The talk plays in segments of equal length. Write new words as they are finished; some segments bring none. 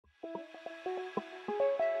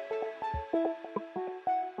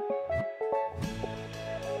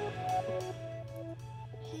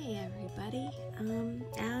Hey everybody,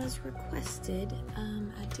 as requested,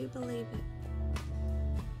 I do believe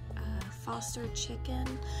Foster Chicken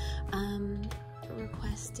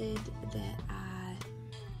requested that I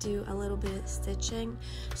do a little bit of stitching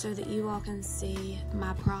so that you all can see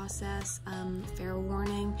my process. Fair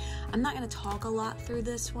warning, I'm not going to talk a lot through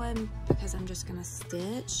this one because I'm just going to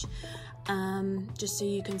stitch, just so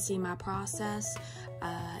you can see my process.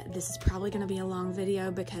 This is probably going to be a long video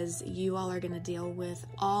because you all are going to deal with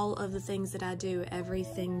all of the things that I do,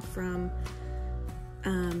 everything from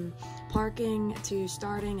parking to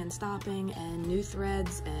starting and stopping and new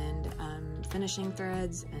threads and finishing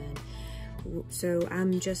threads, and so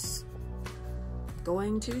I'm just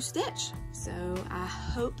going to stitch. So I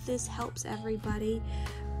hope this helps everybody.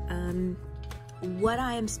 What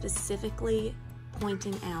I am specifically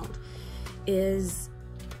pointing out is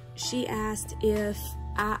she asked if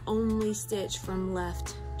I only stitch from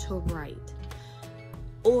left to right,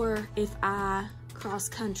 or if I cross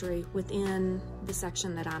country within the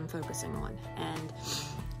section that I'm focusing on. And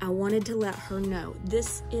I wanted to let her know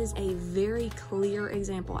this is a very clear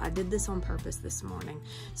example. I did this on purpose this morning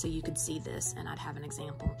so you could see this and I'd have an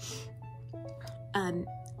example.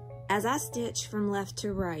 As I stitch from left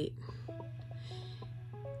to right,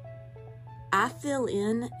 I fill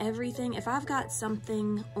in everything. If I've got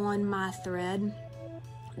something on my thread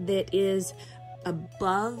that is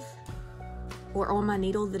above, or on my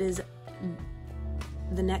needle that is,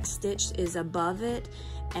 the next stitch is above it,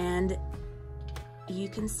 and you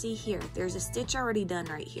can see here, there's a stitch already done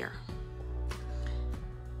right here.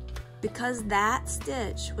 Because that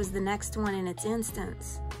stitch was the next one in its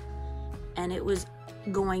instance, and it was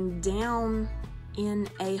going down in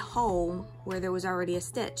a hole where there was already a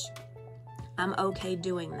stitch, I'm okay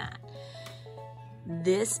doing that.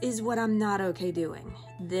 This is what I'm not okay doing.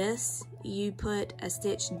 This, you put a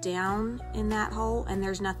stitch down in that hole and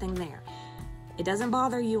there's nothing there. It doesn't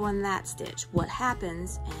bother you on that stitch. What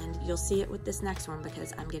happens, and you'll see it with this next one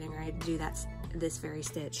because I'm getting ready to do this very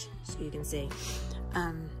stitch so you can see.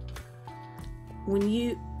 When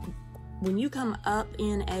you come up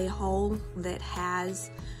in a hole that has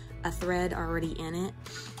a thread already in it,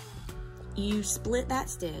 you split that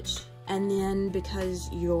stitch, and then because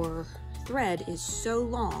your thread is so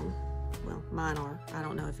long, well, mine are, I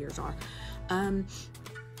don't know if yours are,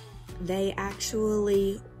 they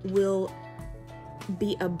actually will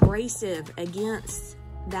be abrasive against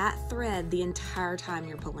that thread the entire time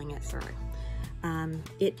you're pulling it through.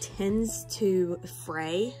 It tends to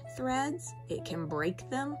fray threads, it can break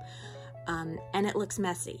them, and it looks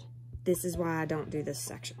messy. This is why I don't do this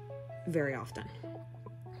section very often.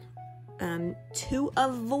 To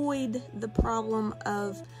avoid the problem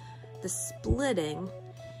of the splitting,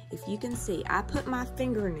 if you can see, I put my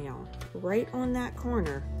fingernail right on that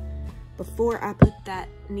corner before I put that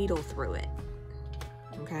needle through it.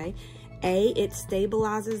 Okay, it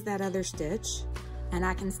stabilizes that other stitch and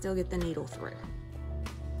I can still get the needle through.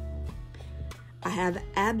 I have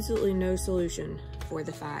absolutely no solution for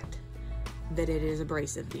the fact that it is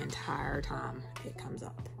abrasive the entire time it comes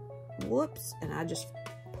up. Whoops, and I just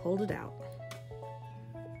pulled it out.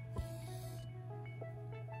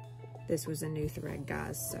 This was a new thread,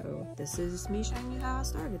 guys, so this is me showing you how I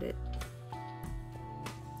started it.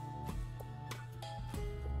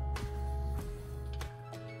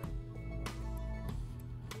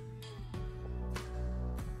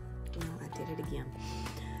 Again.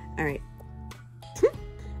 All right.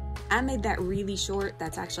 I made that really short.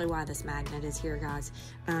 That's actually why this magnet is here, guys.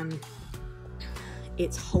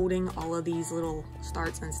 It's holding all of these little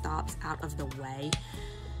starts and stops out of the way.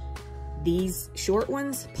 These short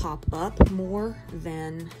ones pop up more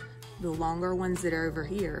than the longer ones that are over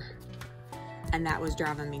here. And that was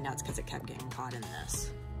driving me nuts because it kept getting caught in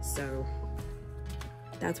this. So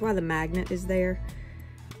that's why the magnet is there.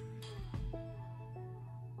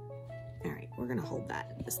 We're gonna hold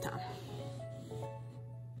that this time.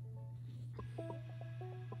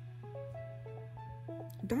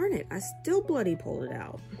 Darn it, I still bloody pulled it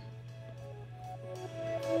out.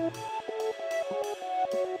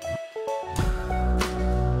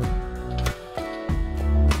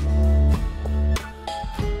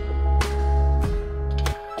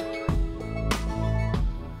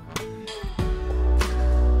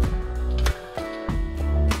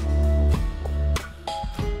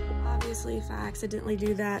 If I accidentally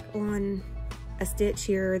do that on a stitch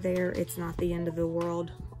here or there, it's not the end of the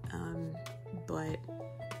world, but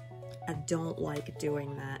I don't like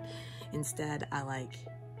doing that. Instead, I like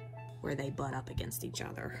where they butt up against each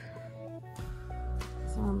other.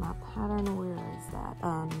 So my pattern, where is that?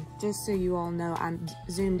 Just so you all know, I'm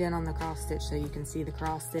zoomed in on the cross stitch so you can see the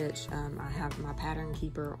cross stitch. I have my pattern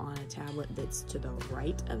keeper on a tablet that's to the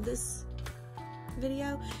right of this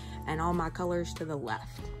video, and all my colors to the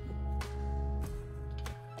left.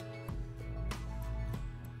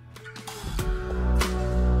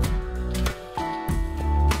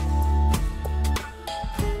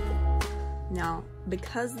 Now,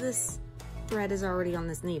 because this thread is already on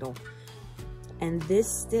this needle, and this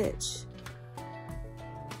stitch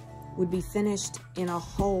would be finished in a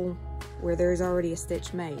hole where there's already a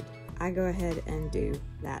stitch made, I go ahead and do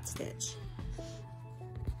that stitch.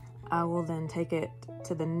 I will then take it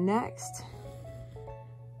to the next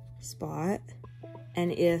spot,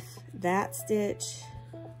 and if that stitch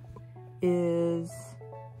is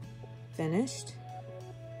finished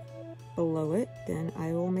below it, then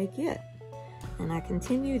I will make it. And I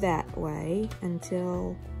continue that way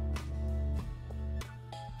until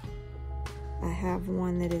I have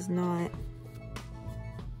one that is not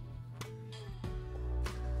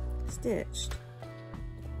stitched.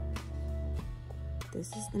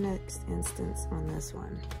 This is the next instance on this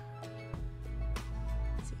one.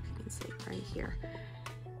 Let's see if you can see it right here.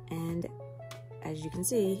 And as you can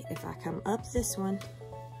see, if I come up this one,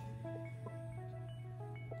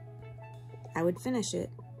 I would finish it,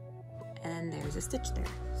 and there's a stitch there.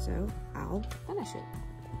 So I'll finish it.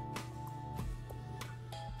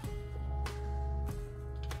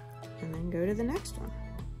 And then go to the next one.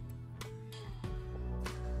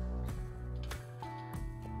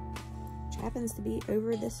 Which happens to be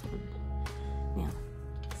over this one. Now,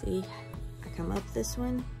 see, I come up this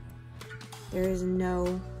one, there is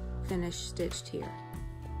no finished stitch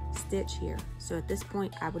here. So at this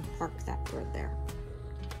point, I would park that thread there.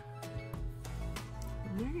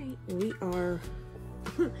 All right, we are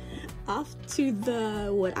off to the,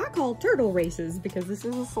 what I call turtle races, because this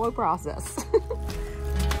is a slow process.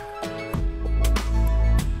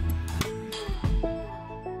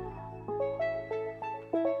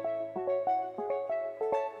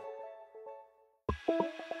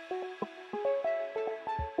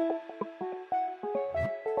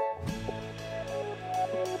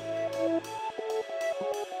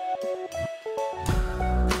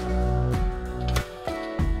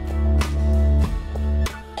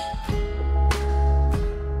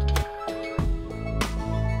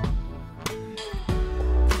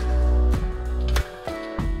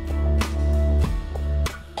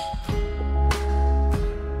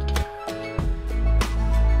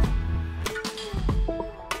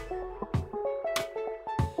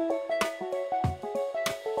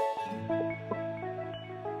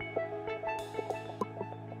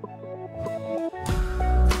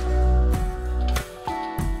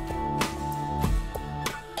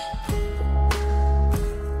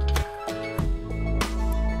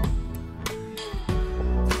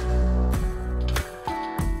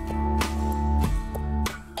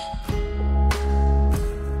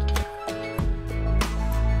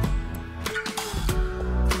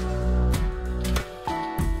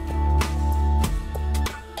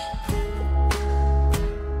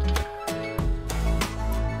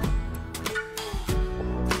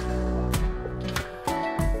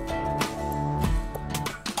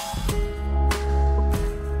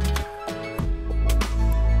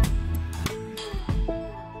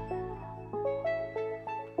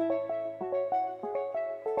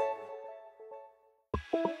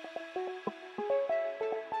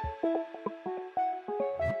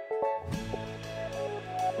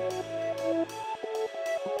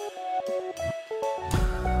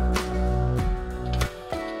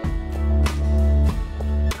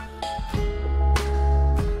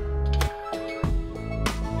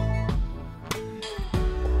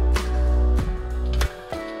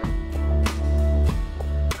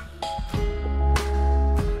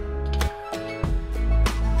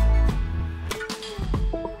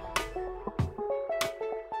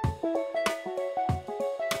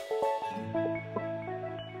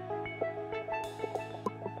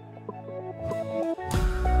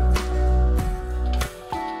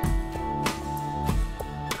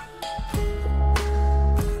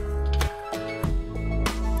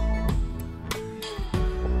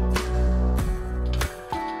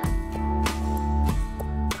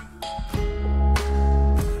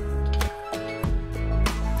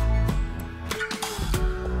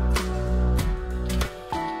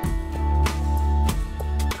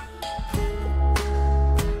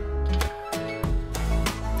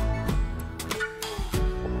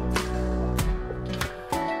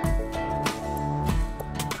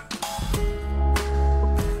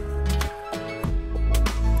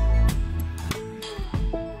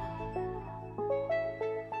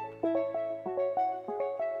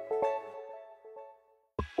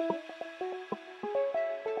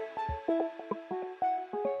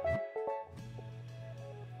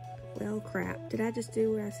 Well, crap. Did I just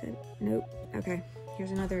do what I said? Nope. Okay, here's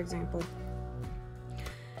another example.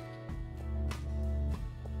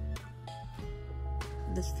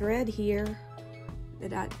 The thread here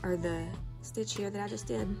or the stitch here that I just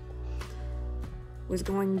did was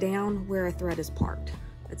going down where a thread is parked.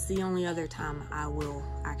 It's the only other time I will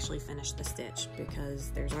actually finish the stitch because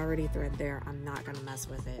there's already thread there. I'm not gonna mess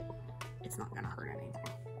with it. It's not gonna hurt anything.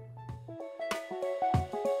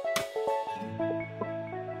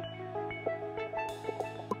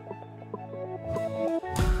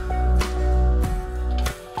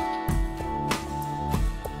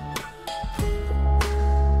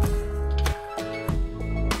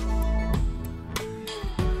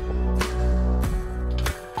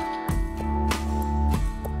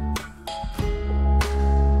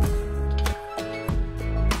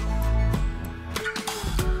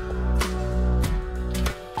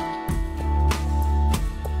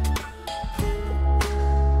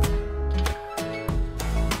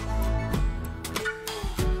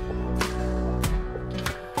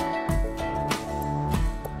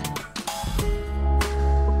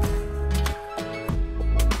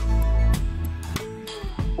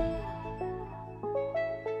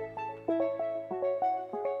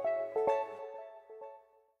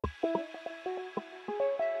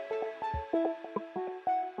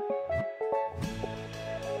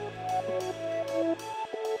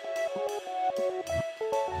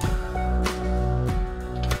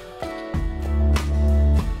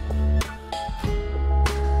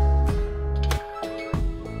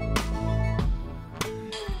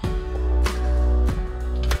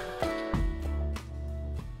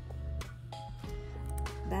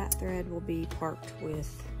 That thread will be parked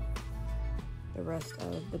with the rest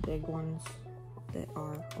of the big ones that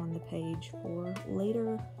are on the page for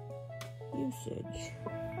later usage.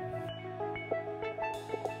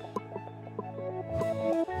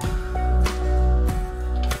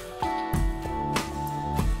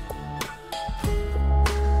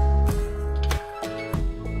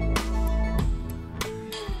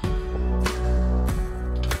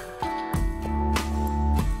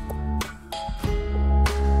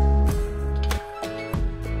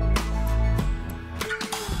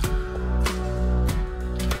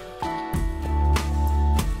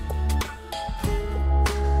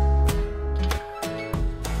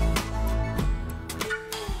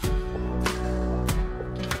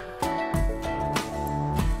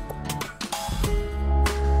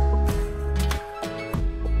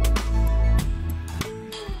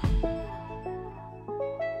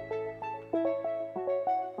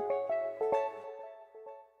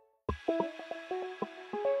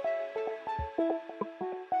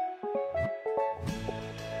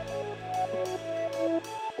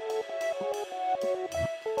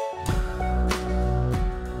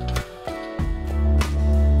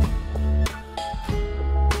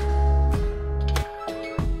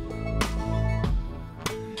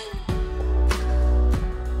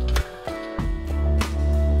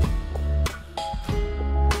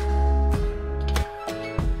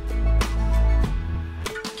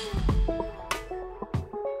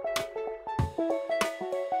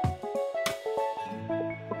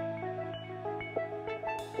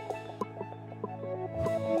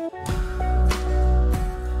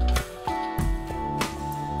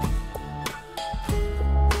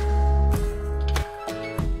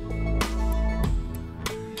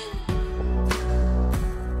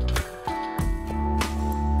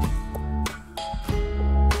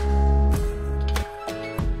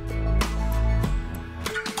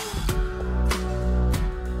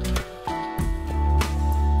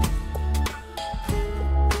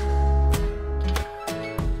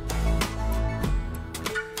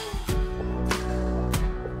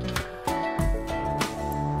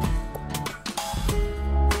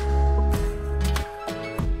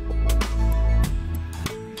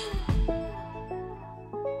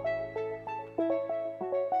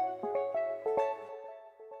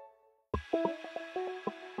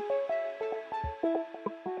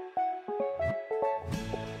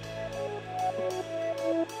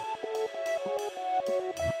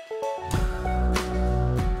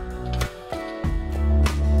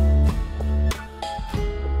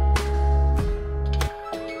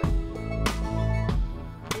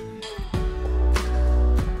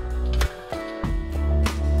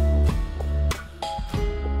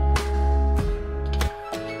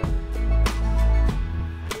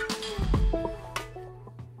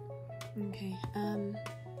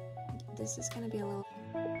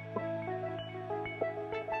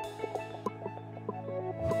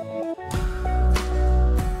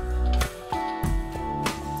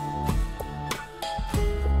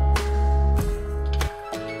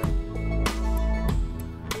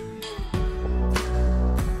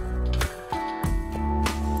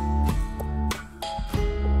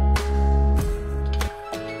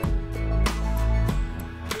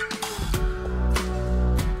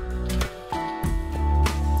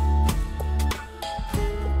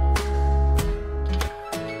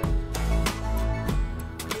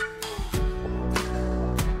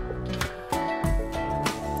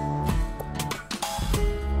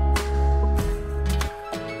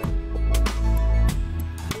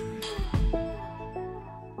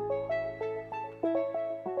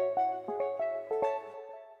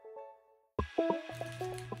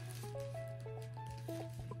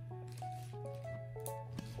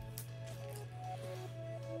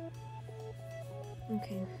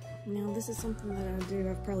 Okay, now this is something that I do.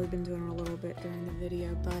 I've probably been doing a little bit during the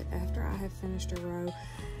video, but after I have finished a row,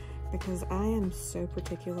 because I am so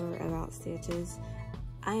particular about stitches,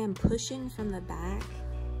 I am pushing from the back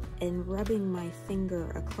and rubbing my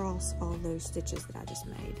finger across all those stitches that I just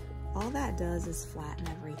made. All that does is flatten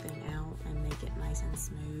everything out and make it nice and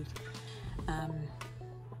smooth.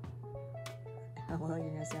 Well,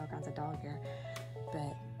 you're gonna see all kinds of dog hair,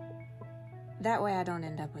 but that way I don't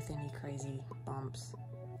end up with any crazy bumps.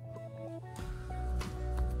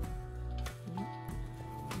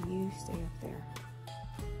 You stay up there.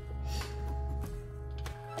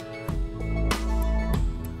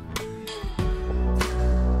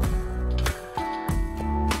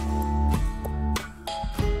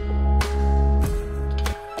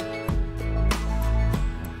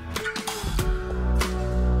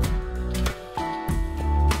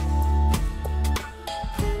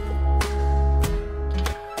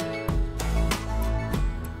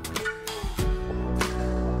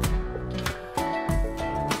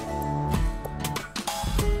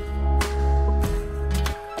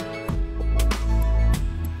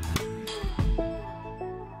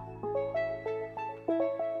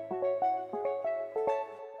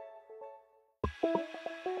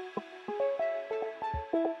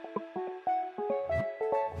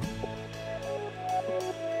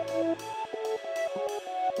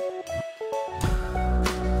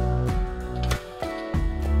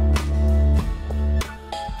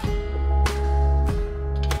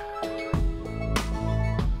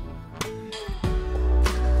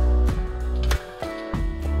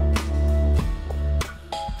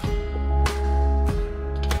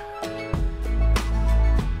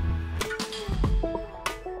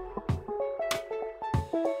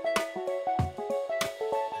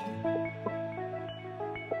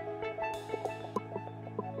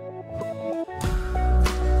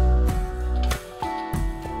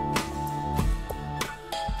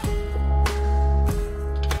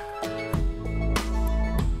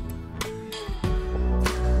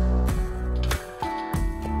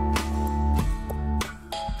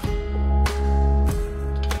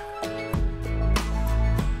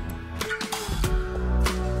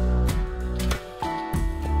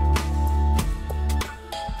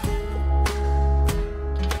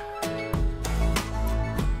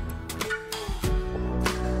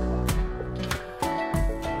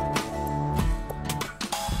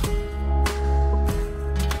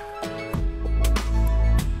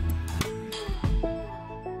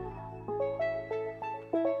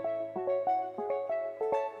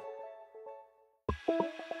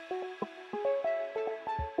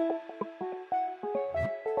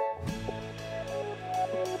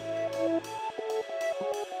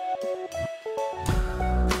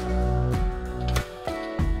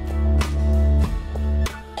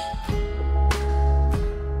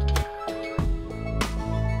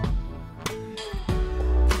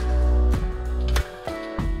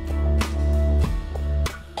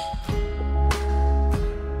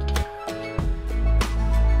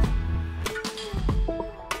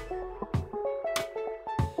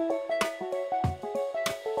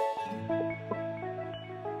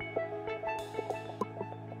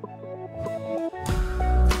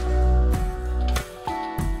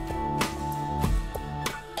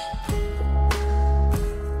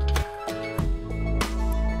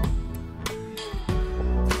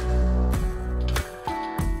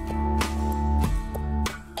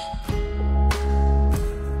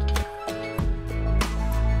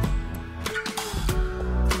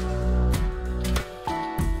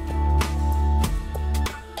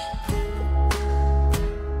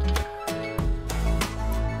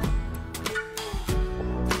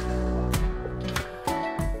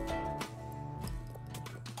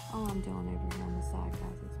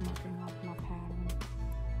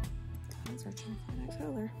 Searching for that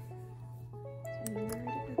color. So we're ready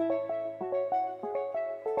to go.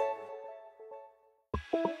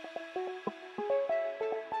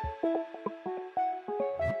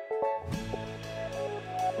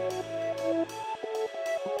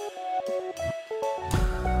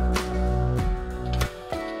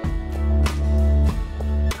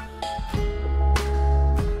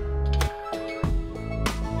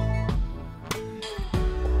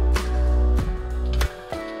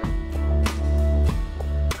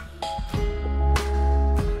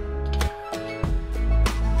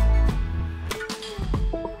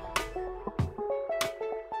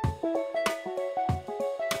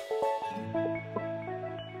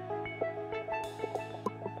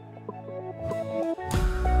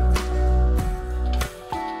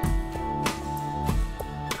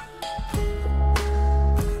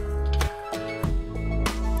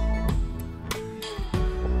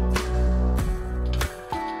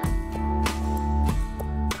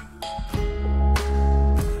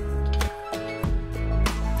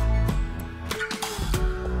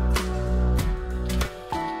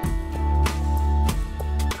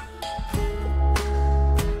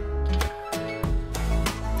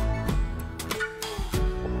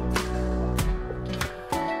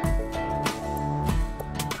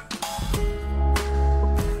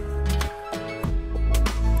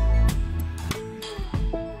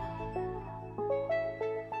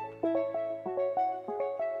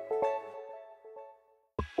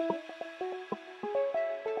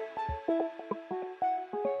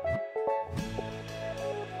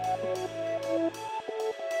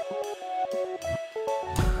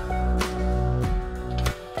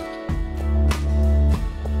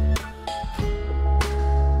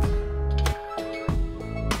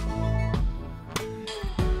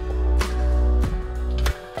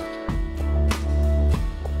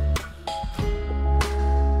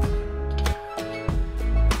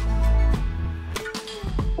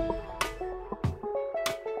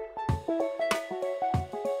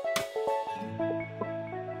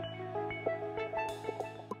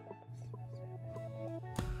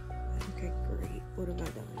 what have I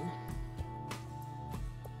done?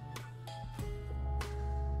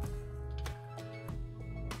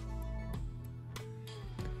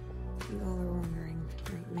 You all are wondering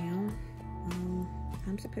right now,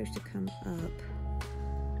 I'm supposed to come up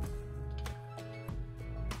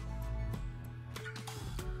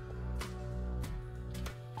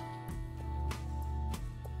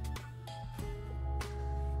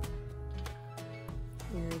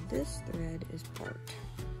where this thread is parked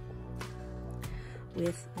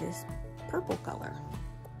with this purple color.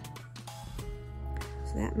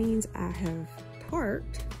 So that means I have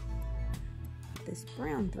parked this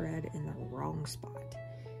brown thread in the wrong spot.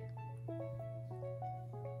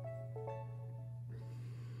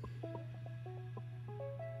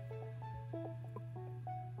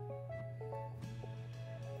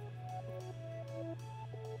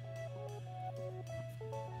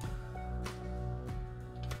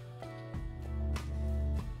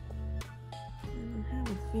 And I have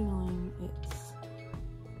a feeling it's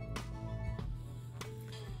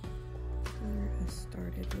where I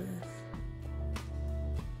started with.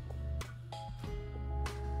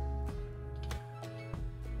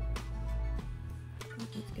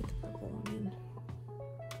 Let's get the purple one in.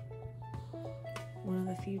 One of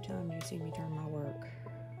the few times you see me turn my work.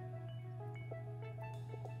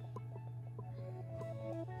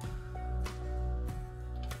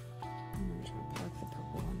 I'm just gonna park the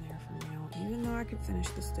purple one there for now, even though I could finish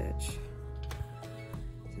the stitch,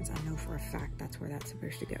 since I know for a fact that's where that's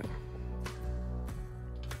supposed to go.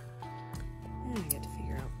 And I get to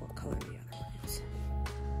figure out what color the other one is.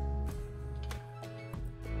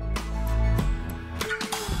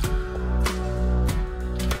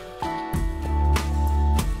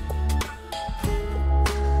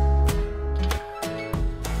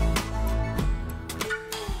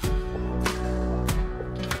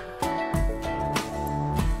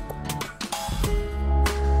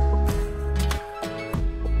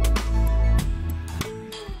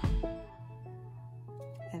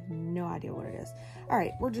 What it is. All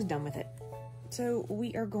right, we're just done with it. So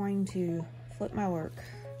we are going to flip my work.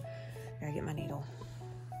 Gotta get my needle.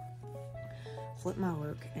 Flip my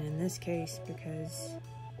work, and in this case, because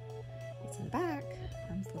it's in the back,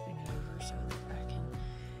 I'm flipping it over so that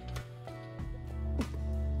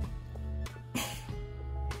I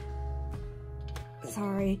can.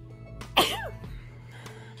 Sorry.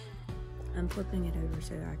 I'm flipping it over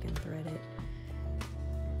so I can thread it.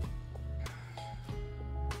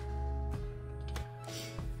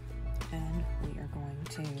 And we are going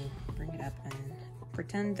to bring it up and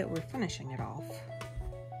pretend that we're finishing it off,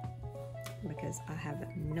 because I have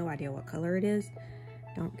no idea what color it is.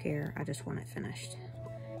 Don't care, I just want it finished.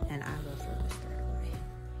 And I will throw this thread away.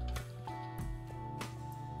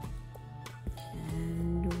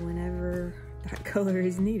 And whenever that color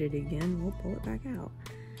is needed again, we'll pull it back out.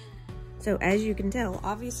 So as you can tell,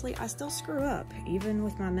 obviously I still screw up, even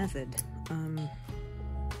with my method.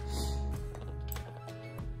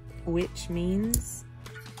 Which means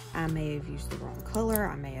I may have used the wrong color,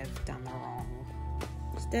 I may have done the wrong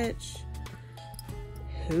stitch,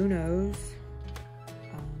 who knows.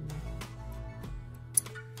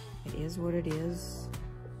 It is what it is,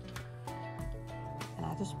 and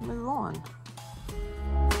I just move on.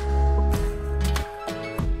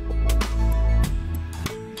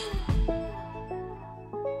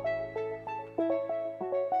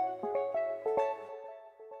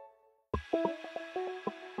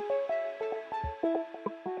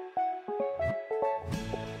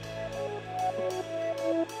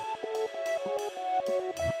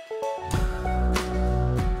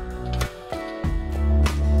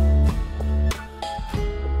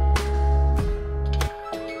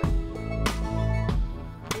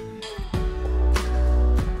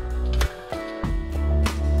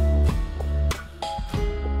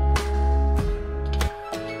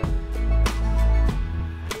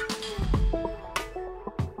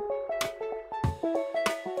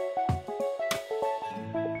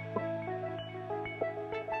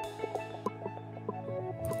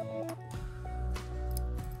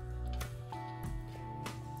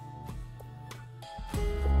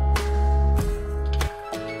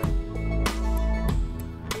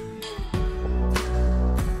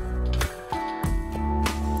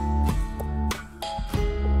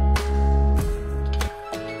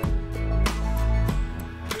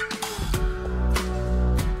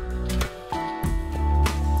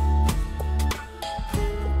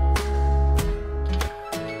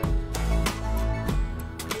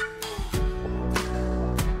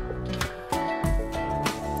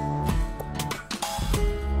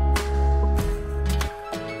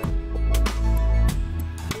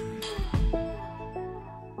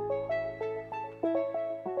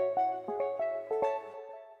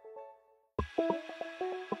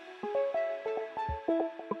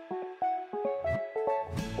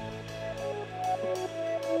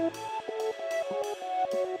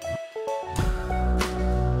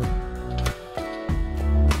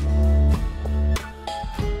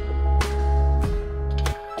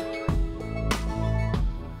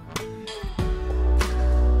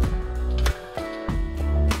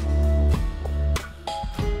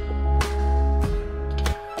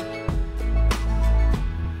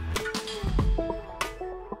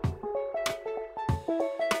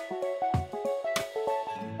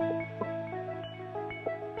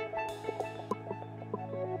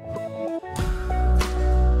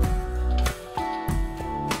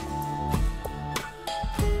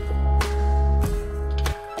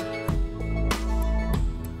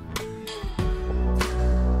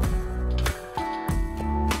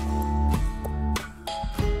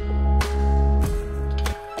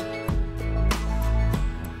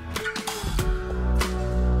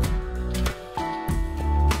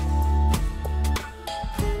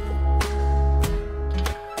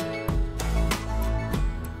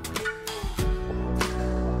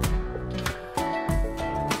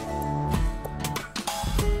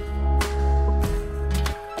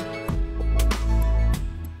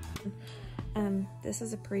 this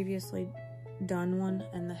is a previously done one,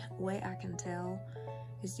 and the way I can tell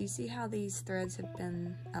is, do you see how these threads have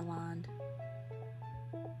been aligned?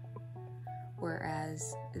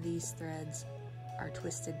 Whereas these threads are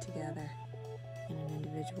twisted together in an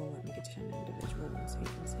individual. Let me get you an individual one so you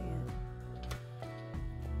can see it.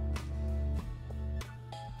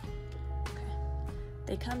 Okay.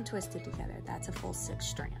 They come twisted together. That's a full 6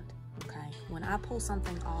 strand. Okay. When I pull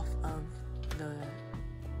something off of the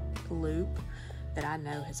loop that I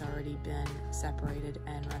know has already been separated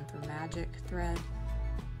and run through magic thread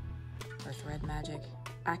or thread magic,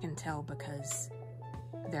 I can tell because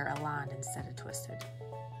they're aligned instead of twisted.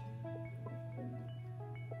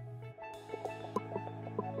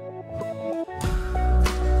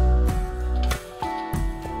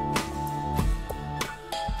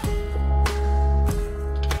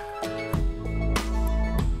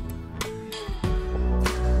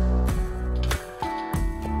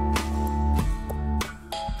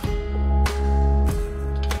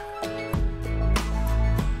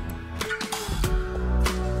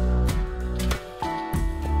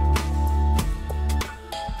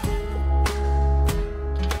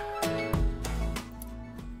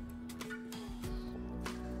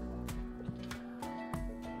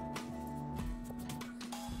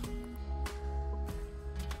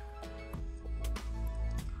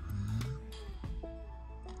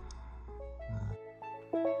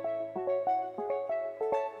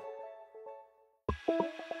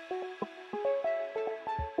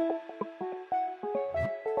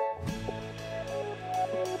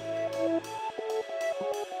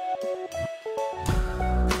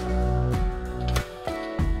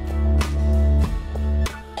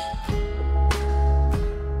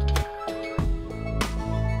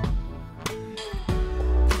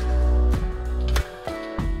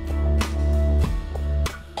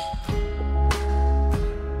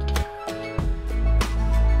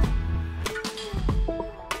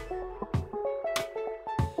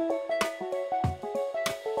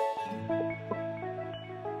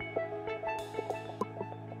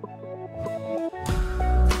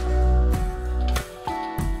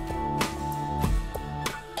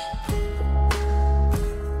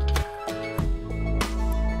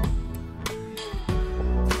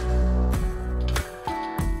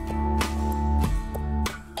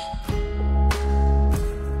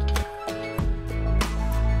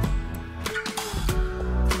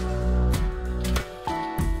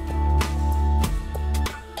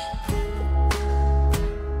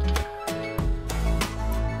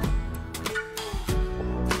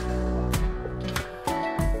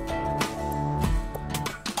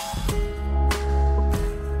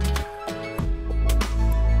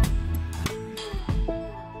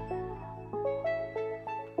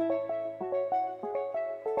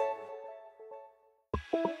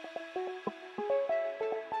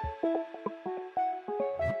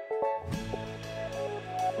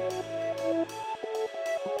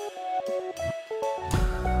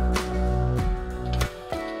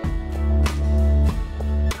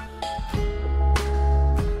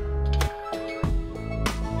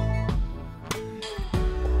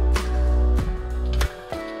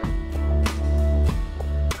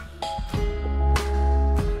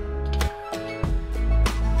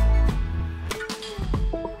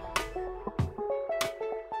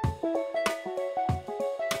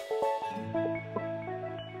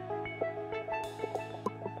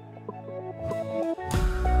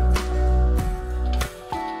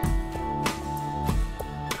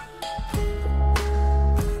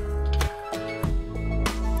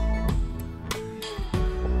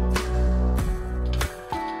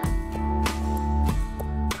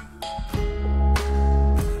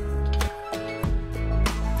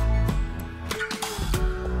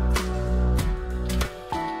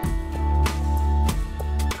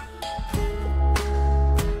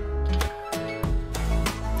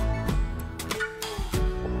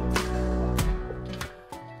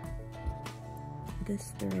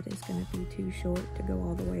 This thread is going to be too short to go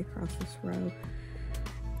all the way across this row,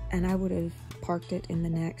 and I would have parked it in the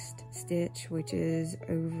next stitch, which is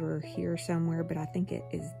over here somewhere, but I think it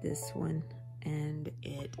is this one, and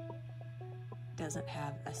it doesn't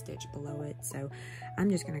have a stitch below it, so I'm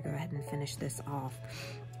just going to go ahead and finish this off.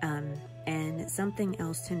 And something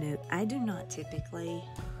else to note, I do not typically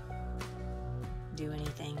do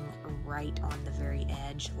anything right on the very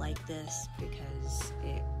edge like this because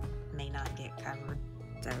it may not get covered,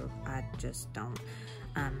 so I just don't.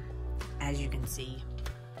 As you can see,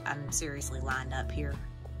 I'm seriously lined up here,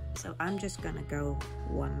 so I'm just gonna go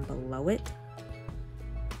one below it,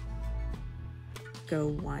 go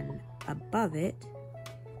one above it,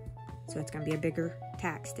 so it's gonna be a bigger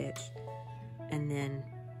tack stitch, and then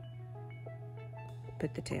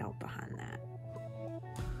put the tail behind that.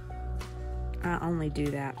 I only do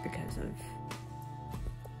that because of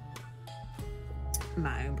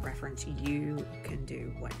my own preference. You can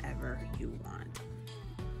do whatever you want.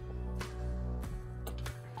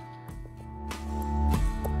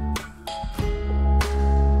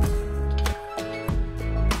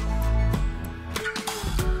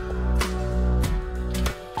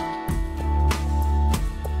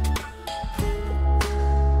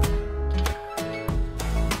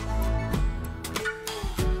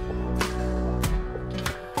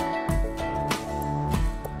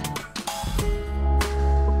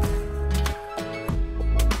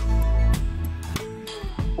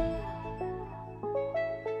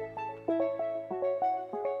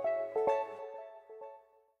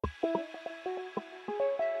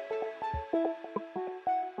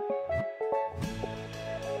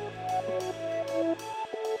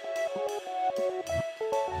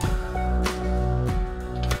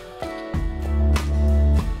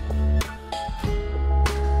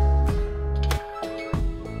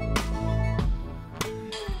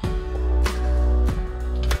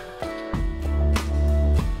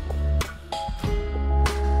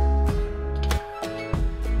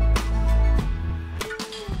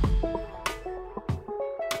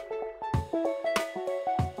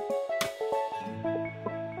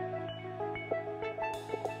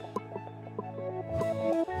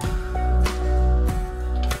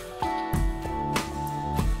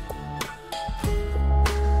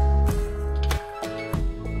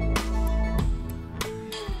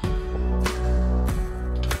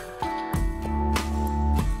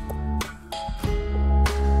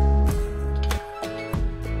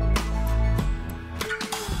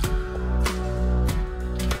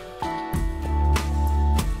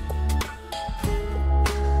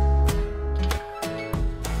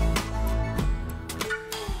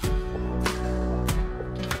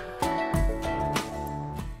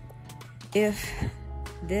 If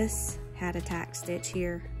this had a tack stitch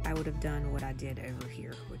here, I would have done what I did over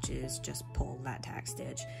here, which is just pull that tack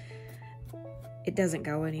stitch. It doesn't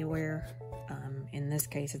go anywhere. In this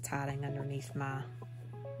case, it's hiding underneath my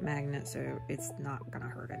magnet, so it's not gonna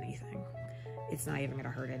hurt anything. It's not even gonna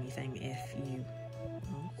hurt anything if you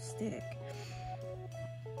stick.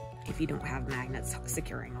 If you don't have magnets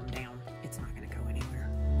securing them down, it's not gonna go anywhere.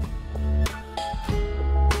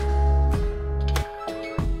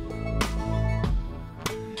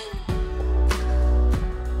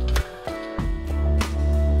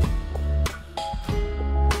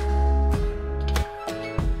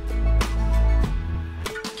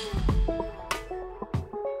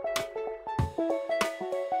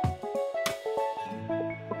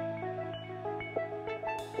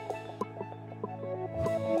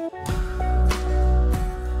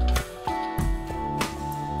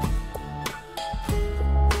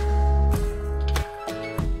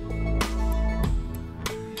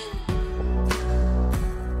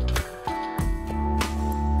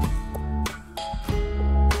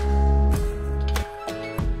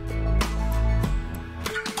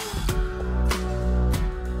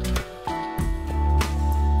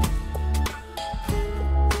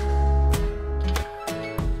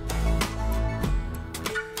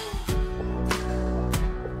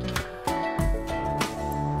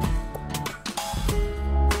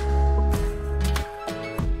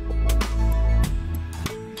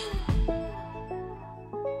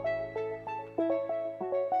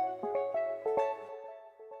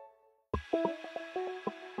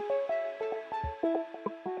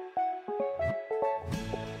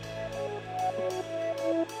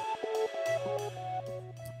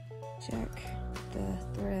 Check the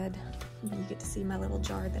thread. You get to see my little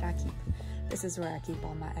jar that I keep. This is where I keep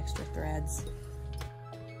all my extra threads.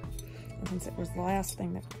 And since it was the last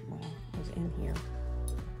thing that, well, was in here,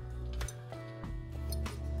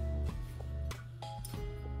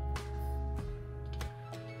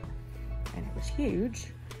 and it was huge,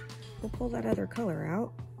 we'll pull that other color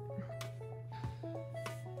out.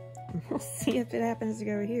 And we'll see if it happens to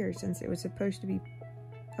go here, since it was supposed to be,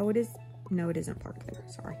 oh, it is, no, it isn't parked there,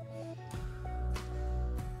 sorry.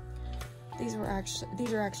 These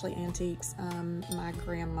are actually antiques. My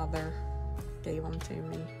grandmother gave them to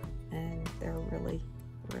me, and they're really,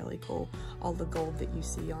 really cool. All the gold that you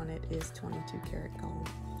see on it is 22 karat gold.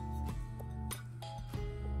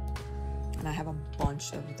 And I have a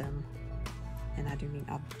bunch of them, and I do mean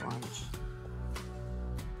a bunch.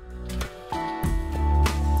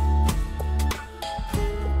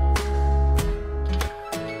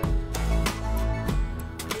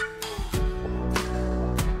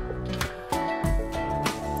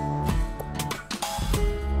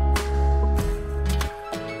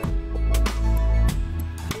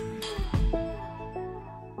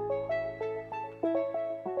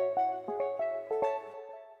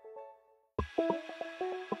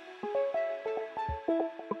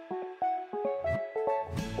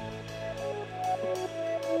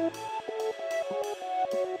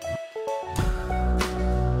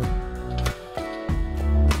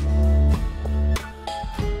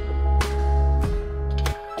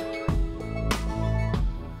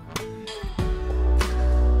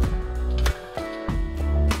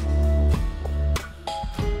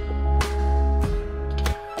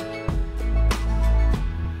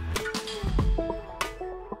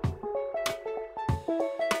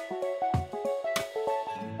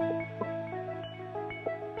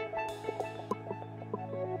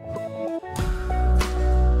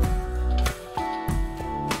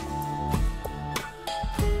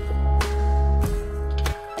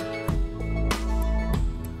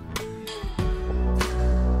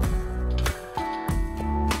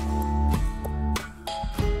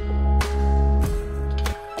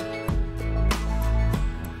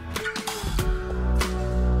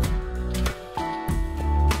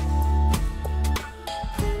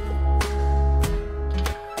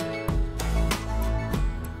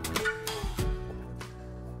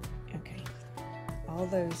 all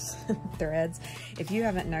those threads. If you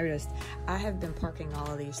haven't noticed, I have been parking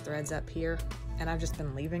all of these threads up here and I've just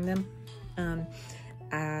been leaving them.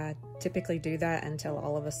 I typically do that until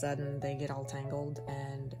all of a sudden they get all tangled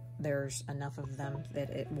and there's enough of them that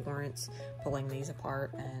it warrants pulling these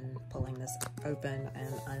apart and pulling this open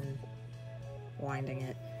and unwinding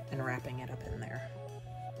it and wrapping it up in there.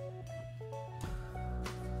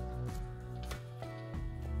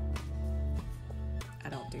 I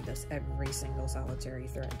don't do this every single solitary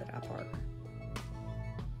thread that I park,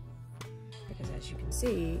 because as you can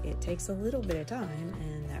see, it takes a little bit of time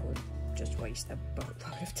and that would just waste a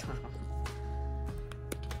boatload of time.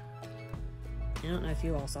 I don't know if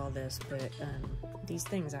you all saw this, but these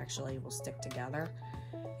things actually will stick together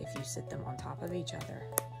if you sit them on top of each other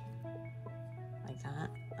like that.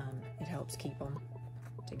 It helps keep them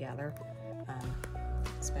together,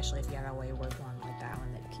 especially if you have a wayward one like that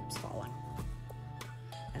one that keeps falling.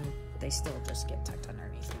 And they still just get tucked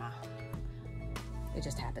underneath my, it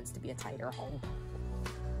just happens to be a tighter hole.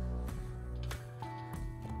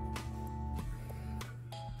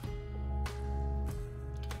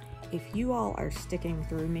 If you all are sticking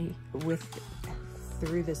through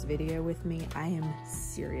this video with me, I am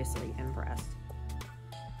seriously impressed.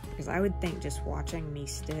 Because I would think just watching me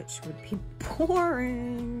stitch would be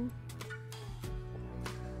boring.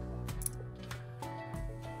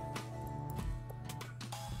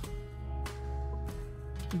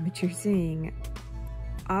 But you're seeing,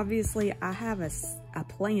 obviously I have a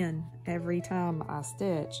plan every time I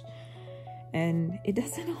stitch, and it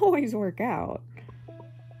doesn't always work out.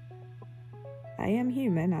 I am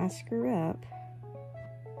human, I screw up.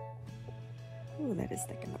 Ooh, that is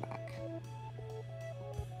thick in the back.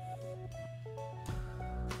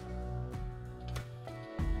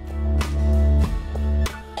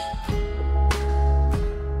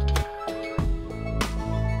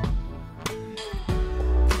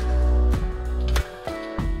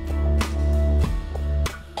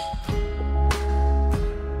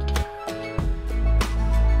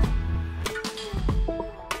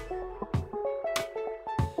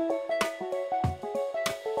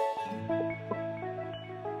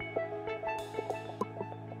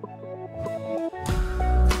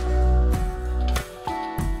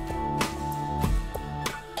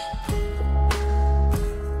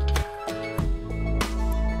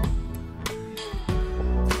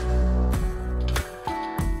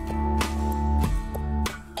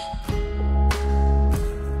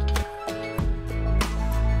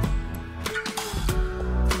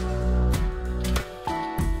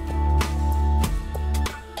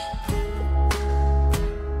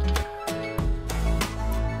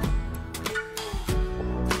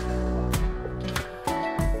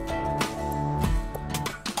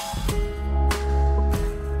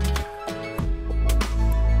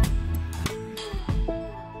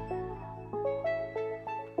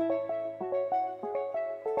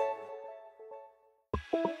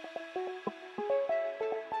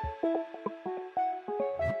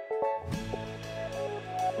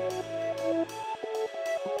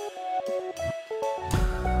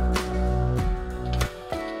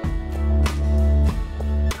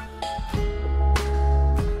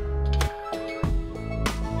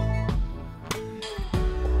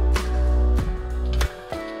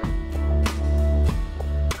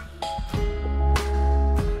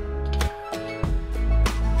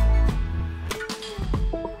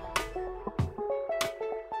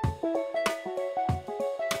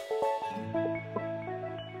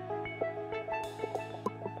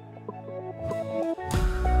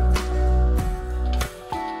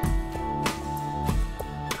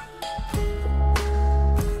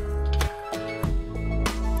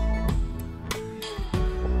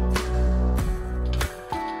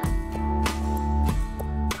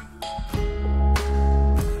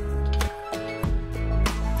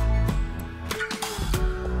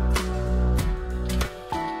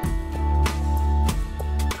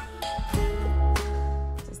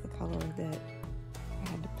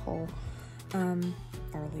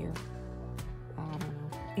 Earlier. I don't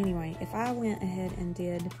know. Anyway, if I went ahead and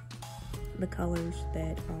did the colors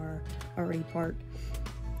that are already parked,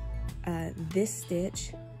 this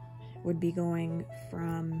stitch would be going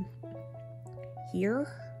from here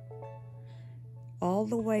all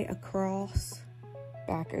the way across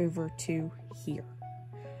back over to here.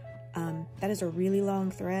 That is a really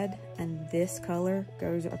long thread, and this color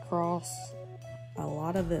goes across a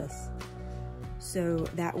lot of this. So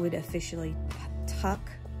that would officially tuck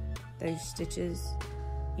those stitches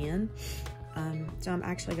in. So I'm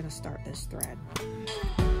actually going to start this thread.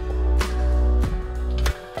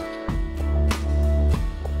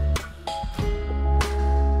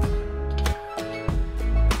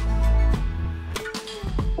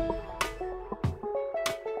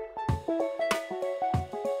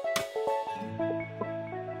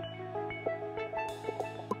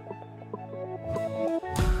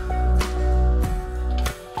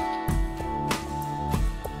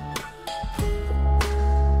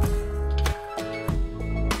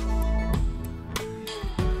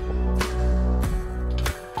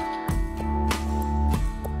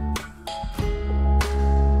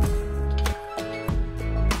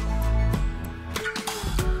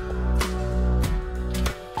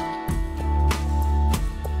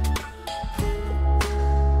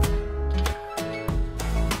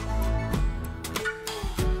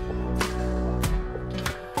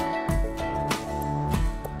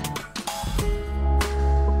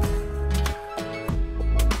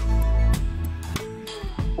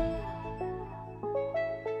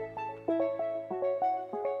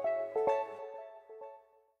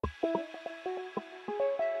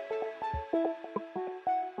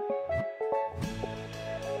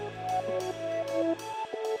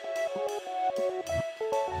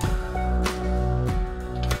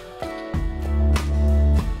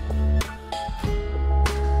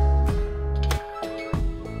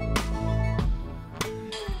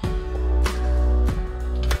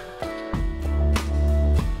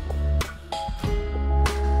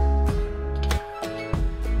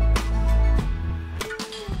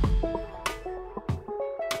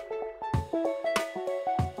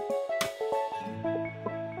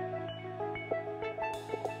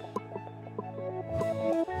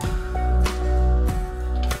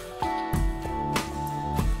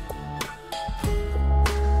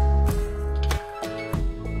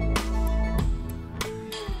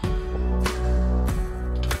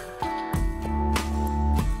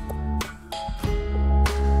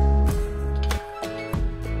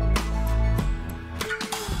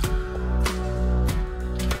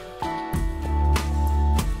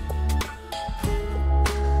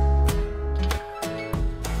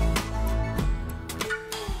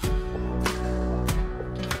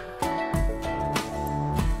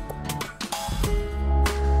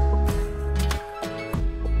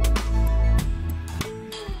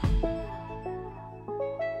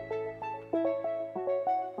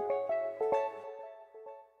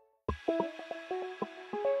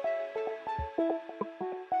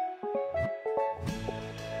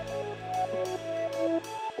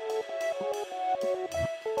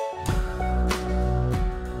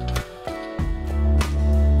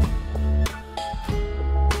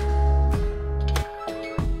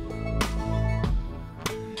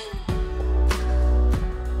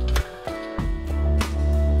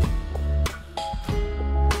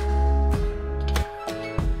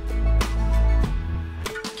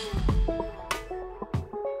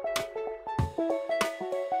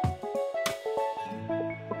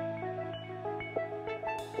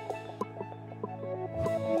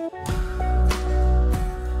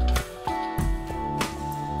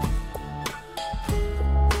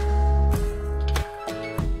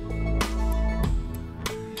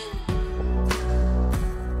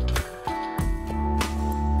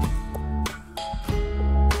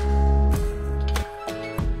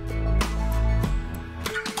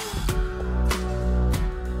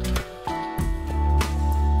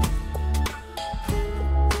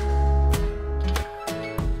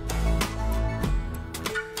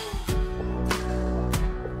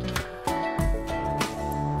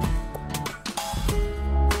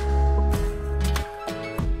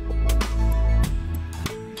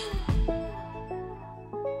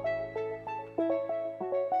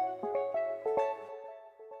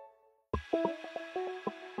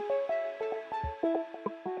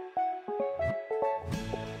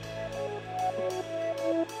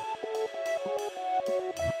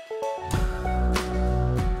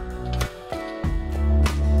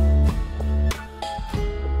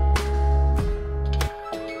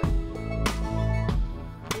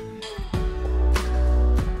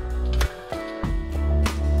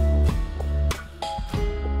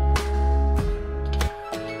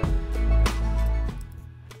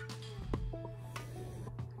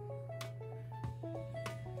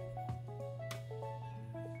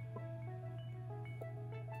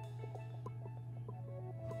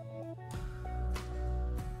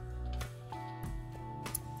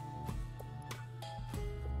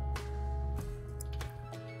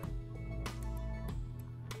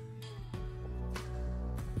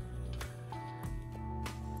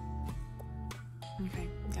 Okay,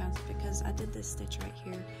 guys, because I did this stitch right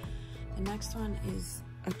here, the next one is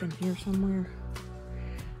up in here somewhere.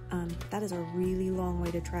 That is a really long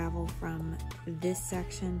way to travel from this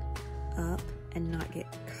section up and not get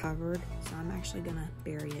covered, so I'm actually gonna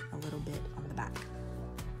bury it a little bit on the back.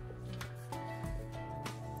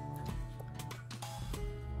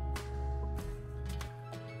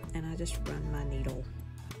 And I just run my needle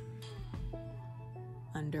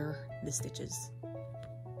under the stitches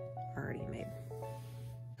already made.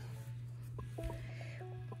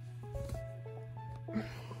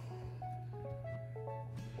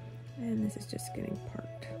 And this is just getting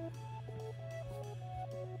parked.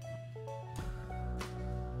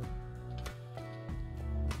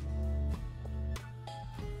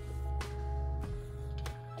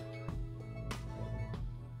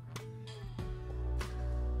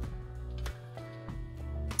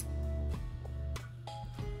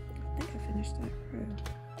 I think I finished that row.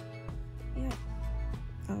 Yeah.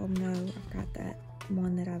 Oh no, I've got that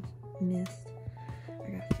one that I've missed. I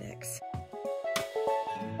gotta fix.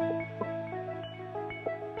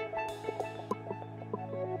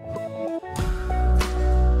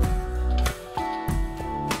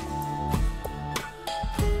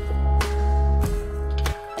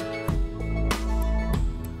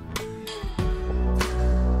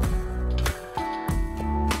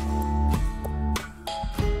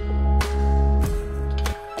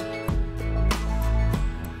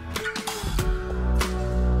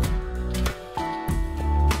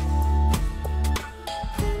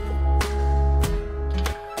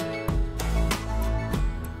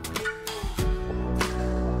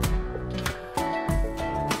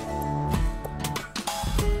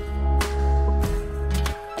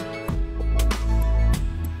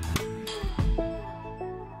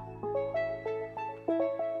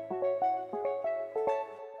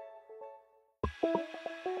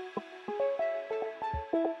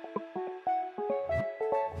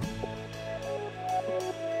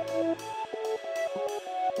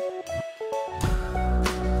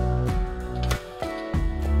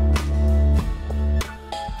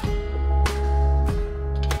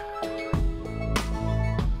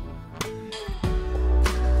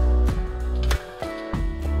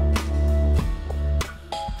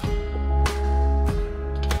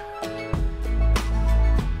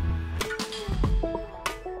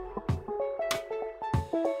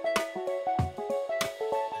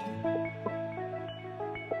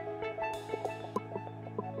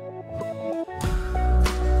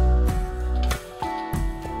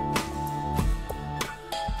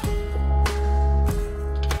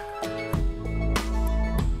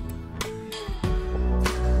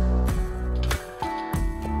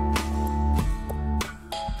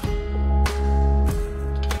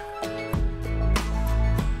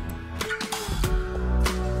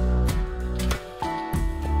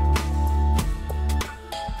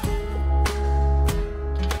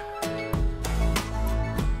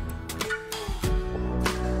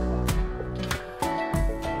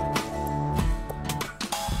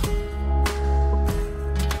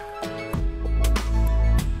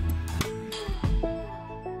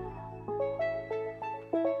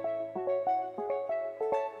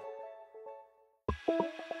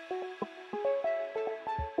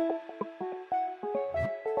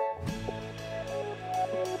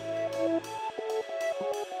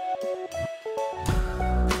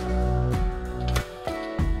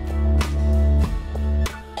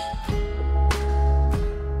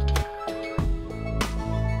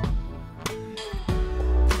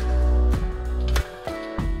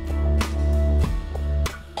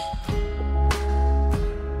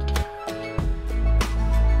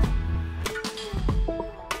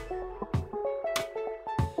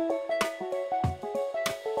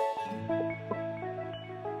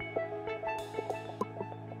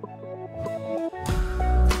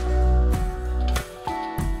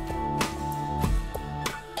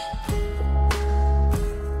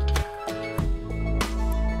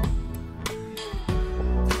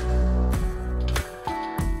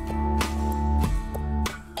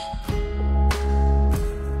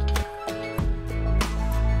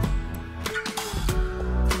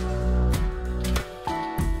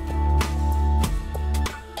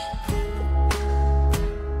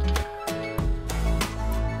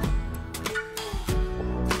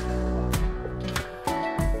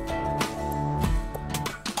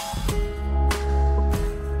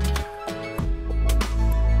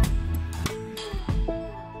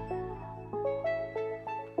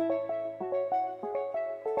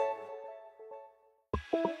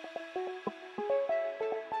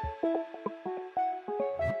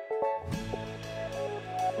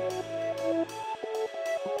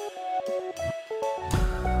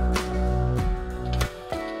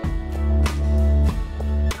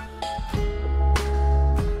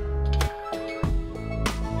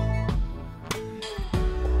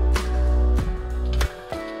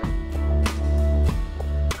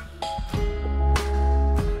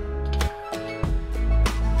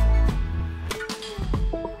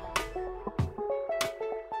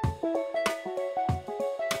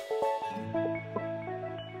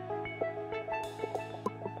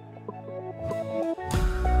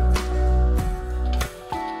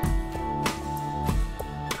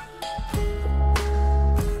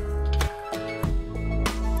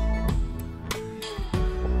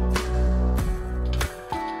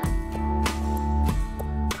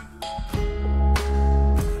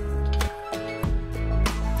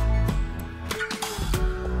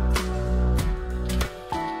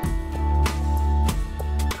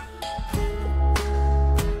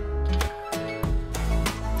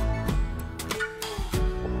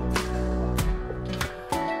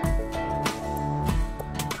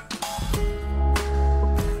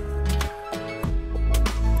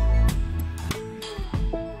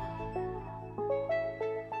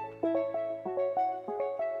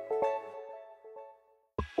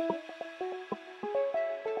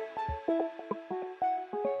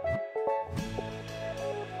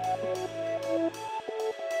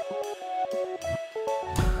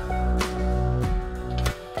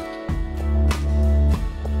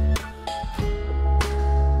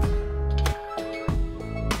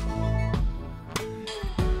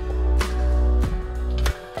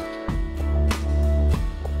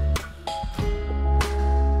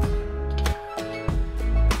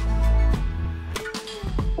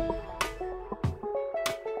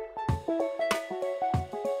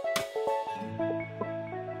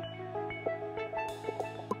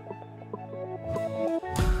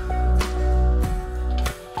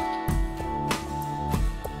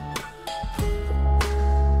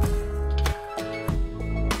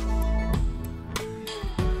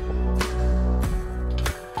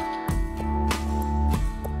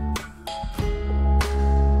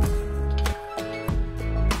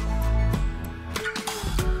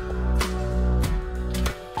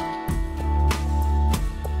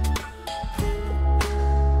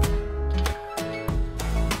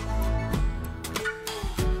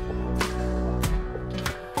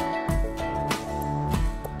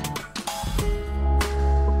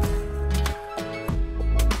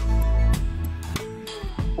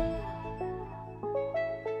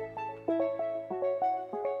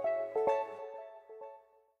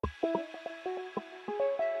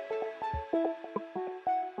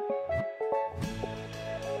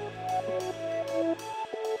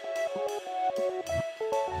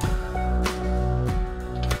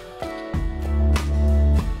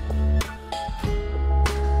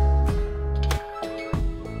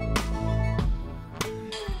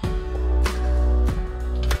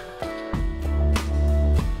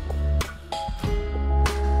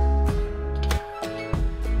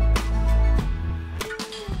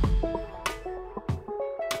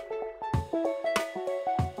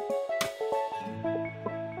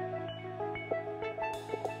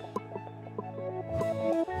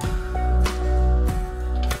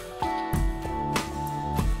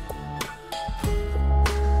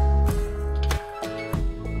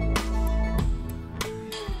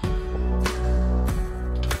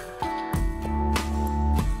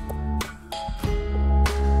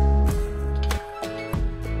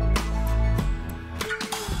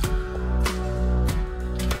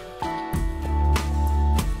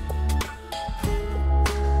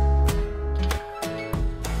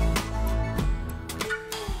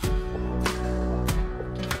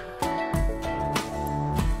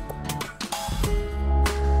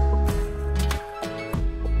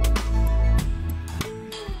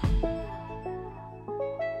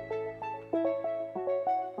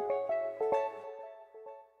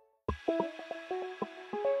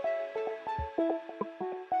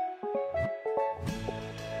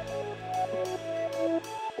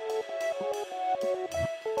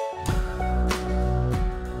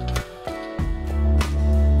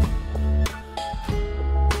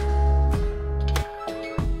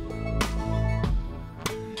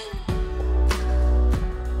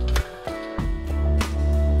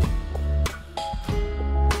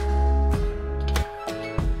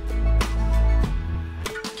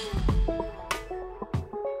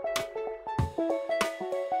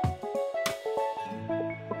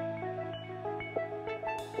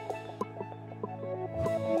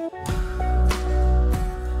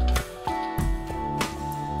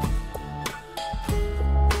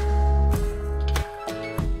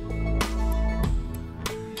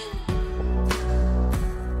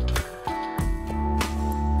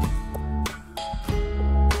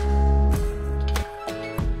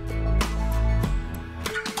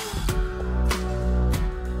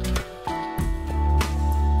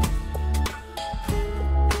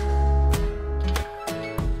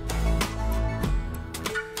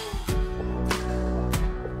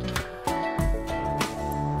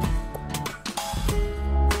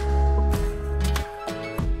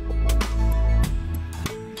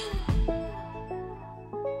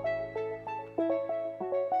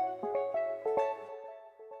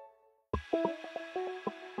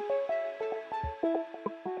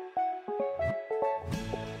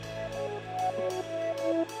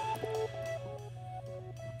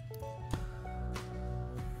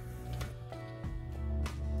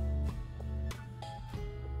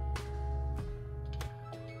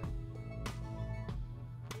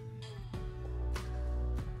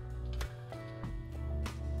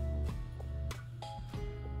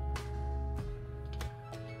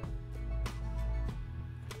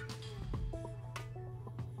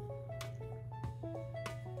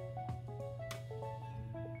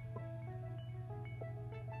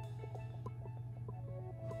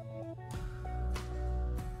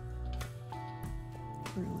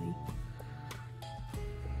 really.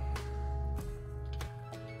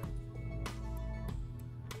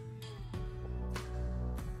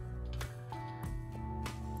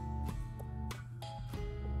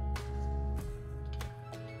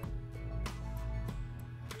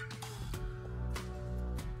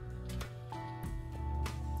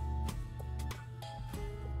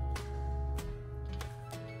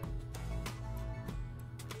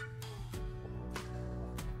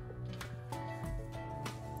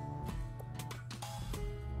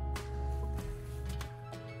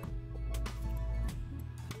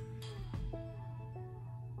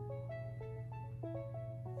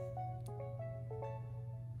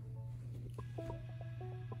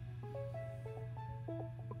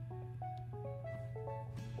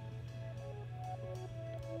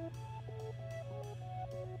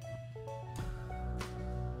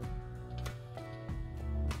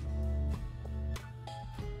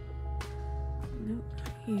 Nope,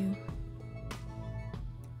 not you.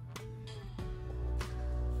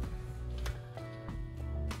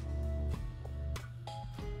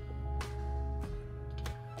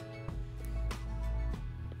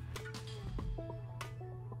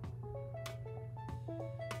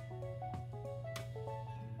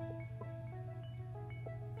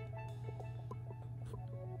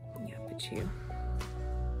 Yep, it's you.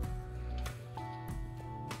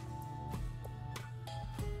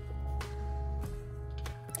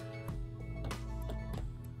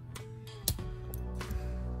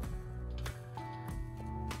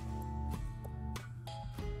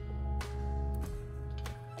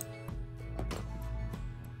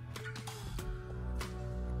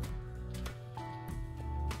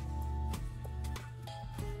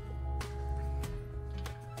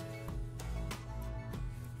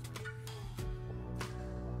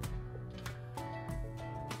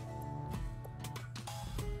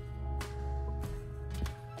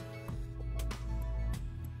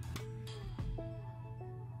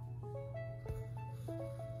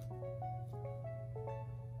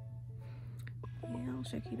 Yeah, I'll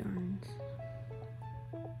check you darns.